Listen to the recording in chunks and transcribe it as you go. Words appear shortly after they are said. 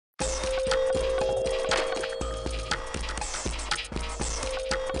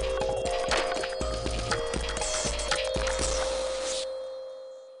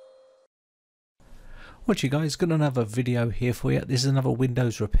What you guys, got another video here for you. This is another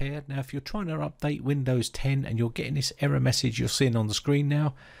Windows repair. Now if you're trying to update Windows 10 and you're getting this error message you're seeing on the screen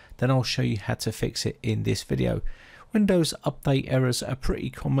now, then I'll show you how to fix it in this video. Windows update errors are pretty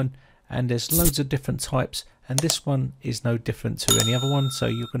common and there's loads of different types, and this one is no different to any other one, so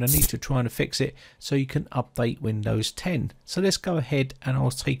you're going to need to try and fix it so you can update Windows 10. So let's go ahead and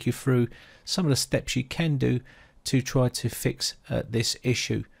I'll take you through some of the steps you can do to try to fix this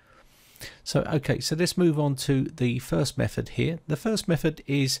issue. So let's move on to the first method here. The first method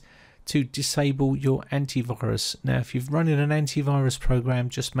is to disable your antivirus. Now if you're running an antivirus program,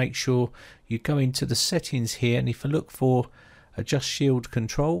 just make sure you go into the settings here, and if you look for Adjust Shield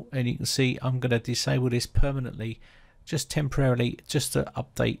Control, and you can see I'm going to disable this permanently, just temporarily, just to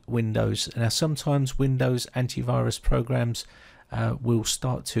update Windows. Now sometimes Windows antivirus programs will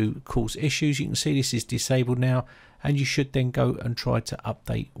start to cause issues. You can see this is disabled now, and you should then go and try to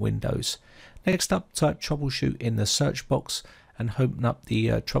update Windows. Next up, type Troubleshoot in the search box and open up the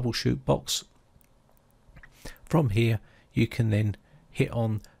Troubleshoot box. From here you can then hit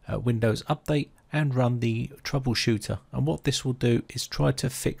on Windows Update and run the troubleshooter, and what this will do is try to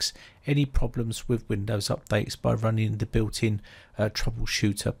fix any problems with Windows updates by running the built-in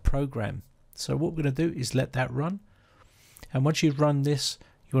troubleshooter program. So what we're going to do is let that run, and once you've run this,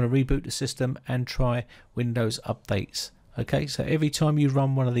 you want to reboot the system and try Windows updates. Okay, so every time you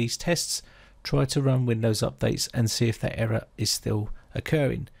run one of these tests, try to run Windows updates and see if that error is still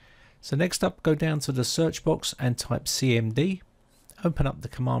occurring. So next up, go down to the search box and type CMD. Open up the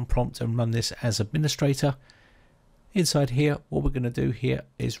command prompt and run this as administrator. Inside here, what we're going to do here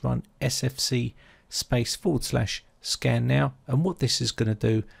is run SFC /scan now, and what this is going to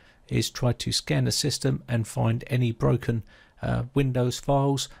do is try to scan the system and find any broken Windows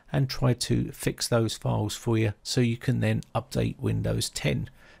files and try to fix those files for you so you can then update Windows 10.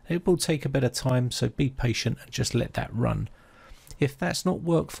 It will take a bit of time, so be patient and just let that run. If that's not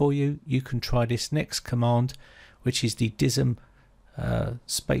worked for you, you can try this next command, which is the dism /online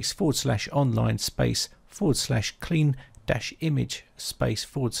 /clean -image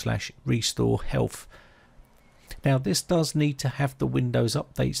 /restore health. Now this does need to have the Windows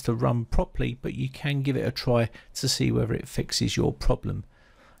updates to run properly, but you can give it a try to see whether it fixes your problem.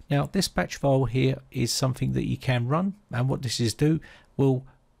 Now this batch file here is something that you can run, and what this is do will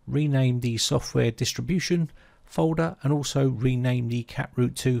rename the software distribution folder and also rename the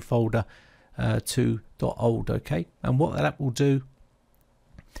caproot2 folder to .old. Okay, and what that will do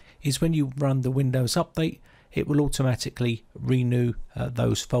is when you run the Windows update, it will automatically renew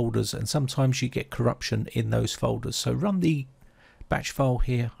those folders, and sometimes you get corruption in those folders. So run the batch file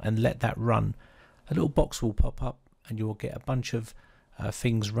here and let that run. A little box will pop up and you will get a bunch of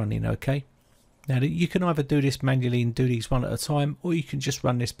things running. Okay, now you can either do this manually and do these one at a time, or you can just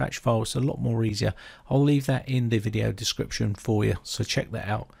run this batch file. It's a lot more easier. I'll leave that in the video description for you, so check that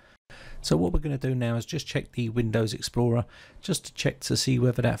out. So what we're going to do now is just check the Windows Explorer, just to check to see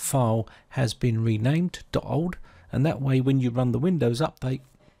whether that file has been renamed .old, and that way when you run the Windows update,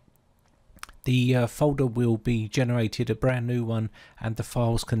 the folder will be generated, a brand new one, and the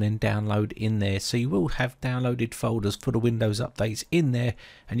files can then download in there. So you will have downloaded folders for the Windows updates in there,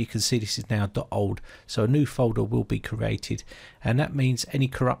 and you can see this is now .old, so a new folder will be created, and that means any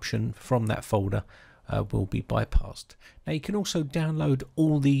corruption from that folder will be bypassed. Now you can also download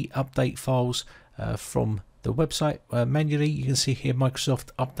all the update files from the website manually. You can see here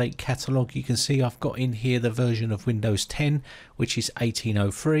Microsoft Update Catalog. You can see I've got in here the version of Windows 10, which is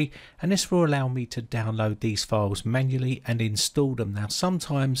 1803, and this will allow me to download these files manually and install them. Now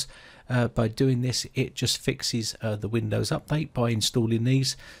sometimes by doing this, it just fixes the Windows update by installing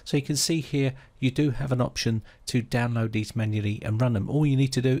these. So you can see here you do have an option to download these manually and run them. All you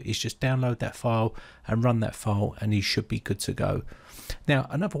need to do is just download that file and run that file, and you should be good to go. Now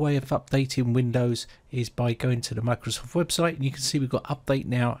another way of updating Windows is by going to the Microsoft website, and you can see we've got Update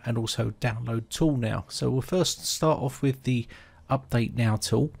Now and also Download Tool Now. So we'll first start off with the Update Now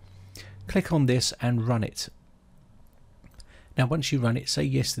tool. Click on this and run it. Now once you run it, say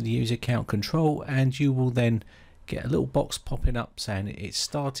yes to the user account control, and you will then get a little box popping up saying it's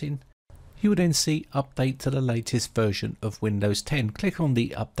starting. You will then see update to the latest version of Windows 10. Click on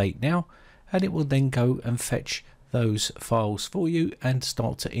the Update Now, and it will then go and fetch those files for you and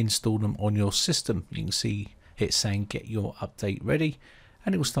start to install them on your system. You can see it saying get your update ready,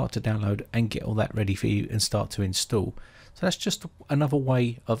 and it will start to download and get all that ready for you and start to install. So that's just another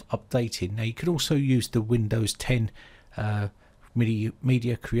way of updating. Now you can also use the Windows 10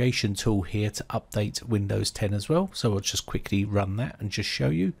 media creation tool here to update Windows 10 as well. So I'll just quickly run that and just show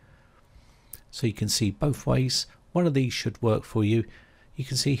you. So you can see both ways. One of these should work for you. you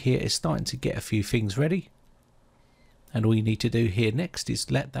can see here it's starting to get a few things ready, and all you need to do here next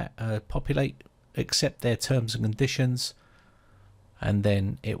is let that populate, accept their terms and conditions, and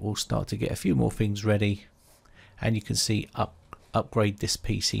then it will start to get a few more things ready, and you can see upgrade this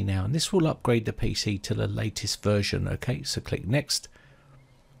PC now, and this will upgrade the PC to the latest version. Okay, so click next,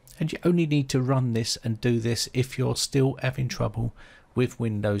 and you only need to run this and do this if you're still having trouble with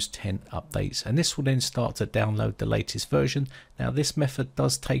Windows 10 updates, and this will then start to download the latest version. Now this method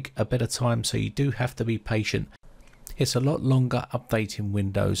does take a bit of time, so you do have to be patient. It's a lot longer updating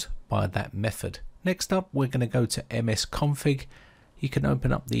Windows by that method. Next up, we're going to go to msconfig. You can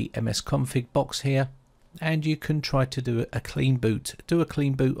open up the msconfig box here, and you can try to do a clean boot. Do a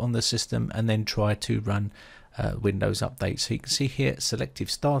clean boot on the system and then try to run Windows updates. So you can see here selective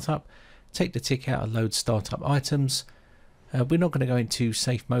startup, take the tick out of load startup items. We're not going to go into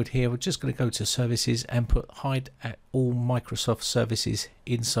safe mode here. We're just going to go to services and put hide at all Microsoft services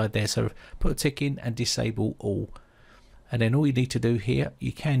inside there. So put a tick in and disable all. And then all you need to do here,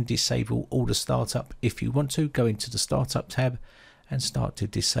 you can disable all the startup if you want to. Go into the startup tab and start to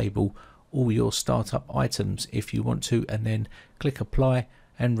disable all your startup items if you want to, and then click apply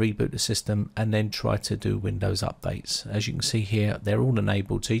and reboot the system, and then try to do Windows updates. As you can see here, they're all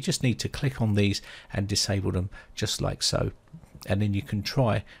enabled, so you just need to click on these and disable them just like so, and then you can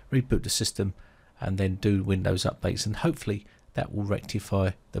try reboot the system and then do Windows updates, and hopefully that will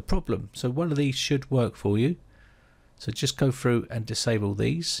rectify the problem. So one of these should work for you. So just go through and disable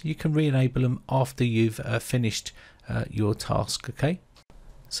these. You can re-enable them after you've finished your task. Okay,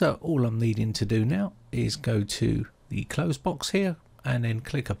 so all I'm needing to do now is go to the close box here and then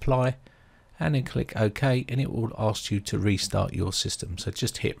click apply and then click OK, and it will ask you to restart your system. So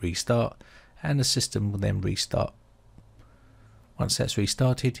just hit restart and the system will then restart. Once that's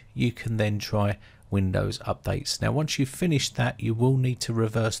restarted, you can then try Windows updates. Now once you've finished that, you will need to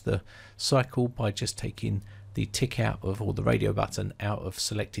reverse the cycle by just taking the tick out of, or the radio button out of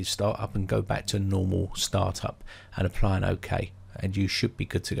selective startup, and go back to normal startup and apply an OK, and you should be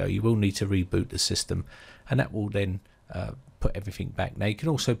good to go. You will need to reboot the system, and that will then put everything back. Now you can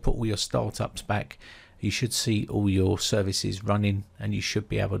also put all your startups back. You should see all your services running, and you should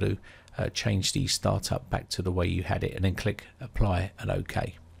be able to change the startup back to the way you had it, and then click apply and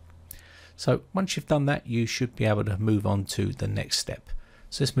OK. So once you've done that, you should be able to move on to the next step.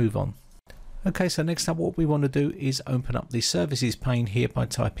 So let's move on. Okay, so next up what we want to do is open up the services pane here by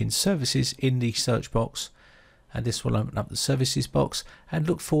typing services in the search box, and this will open up the services box, and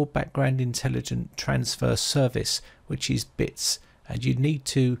look for background intelligent transfer service, which is bits, and you need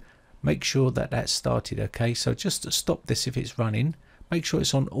to make sure that that's started. Okay, so just to stop this if it's running, make sure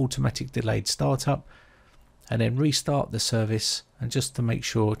it's on automatic delayed startup, and then restart the service, and just to make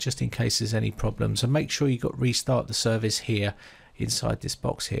sure, just in case there's any problems, and make sure you got restart the service here inside this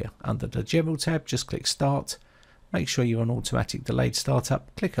box here. Under the general tab, just click start, make sure you're on automatic delayed startup,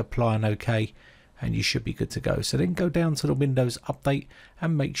 click apply and OK, and you should be good to go. So then go down to the Windows update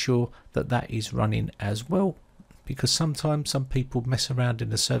and make sure that that is running as well, because sometimes some people mess around in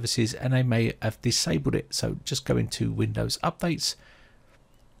the services and they may have disabled it. So just go into Windows updates.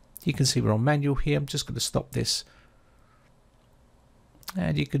 You can see we're on manual here. I'm just going to stop this,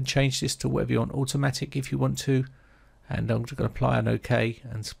 and you can change this to whatever you want, automatic if you want to, and I'm just going to apply an OK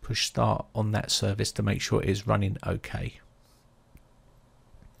and push start on that service to make sure it is running okay.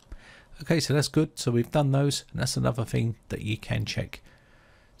 Okay, so that's good. So we've done those, and that's another thing that you can check.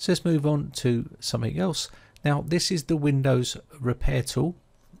 So let's move on to something else. Now this is the Windows repair tool,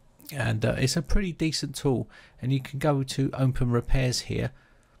 and it's a pretty decent tool, and you can go to open repairs here,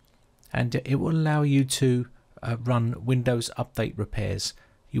 and it will allow you to run Windows update repairs.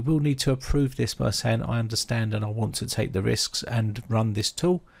 You will need to approve this by saying I understand and I want to take the risks and run this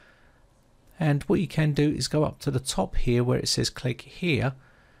tool. And what you can do is go up to the top here where it says click here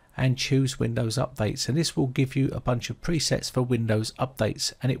and choose Windows updates, and this will give you a bunch of presets for Windows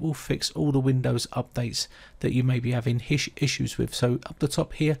updates, and it will fix all the Windows updates that you may be having issues with. So up the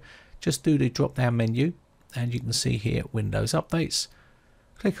top here, just do the drop down menu, and you can see here Windows updates.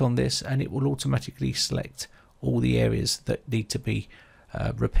 Click on this and it will automatically select all the areas that need to be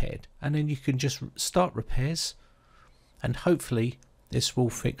repaired, and then you can just start repairs, and hopefully this will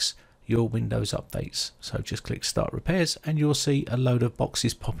fix your Windows updates. So just click start repairs and you'll see a load of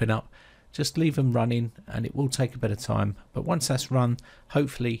boxes popping up. Just leave them running, and it will take a bit of time, but once that's run,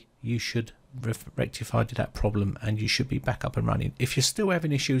 hopefully you should rectify that problem and you should be back up and running. If you're still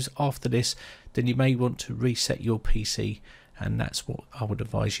having issues after this, then you may want to reset your PC, and that's what I would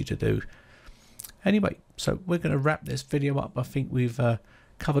advise you to do. Anyway, so we're going to wrap this video up. I think we've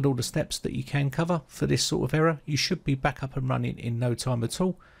covered all the steps that you can cover for this sort of error. You should be back up and running in no time at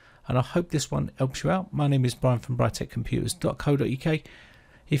all. And I hope this one helps you out. My name is Brian from briteccomputers.co.uk.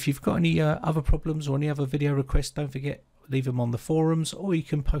 If you've got any other problems or any other video requests, don't forget, leave them on the forums, or you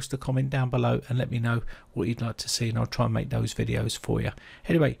can post a comment down below and let me know what you'd like to see, and I'll try and make those videos for you.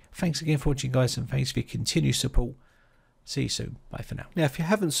 Anyway, thanks again for watching, guys, and thanks for your continued support. See you soon. Bye for now. Now, if you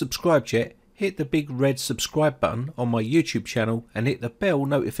haven't subscribed yet, hit the big red subscribe button on my YouTube channel and hit the bell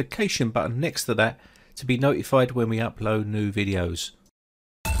notification button next to that to be notified when we upload new videos.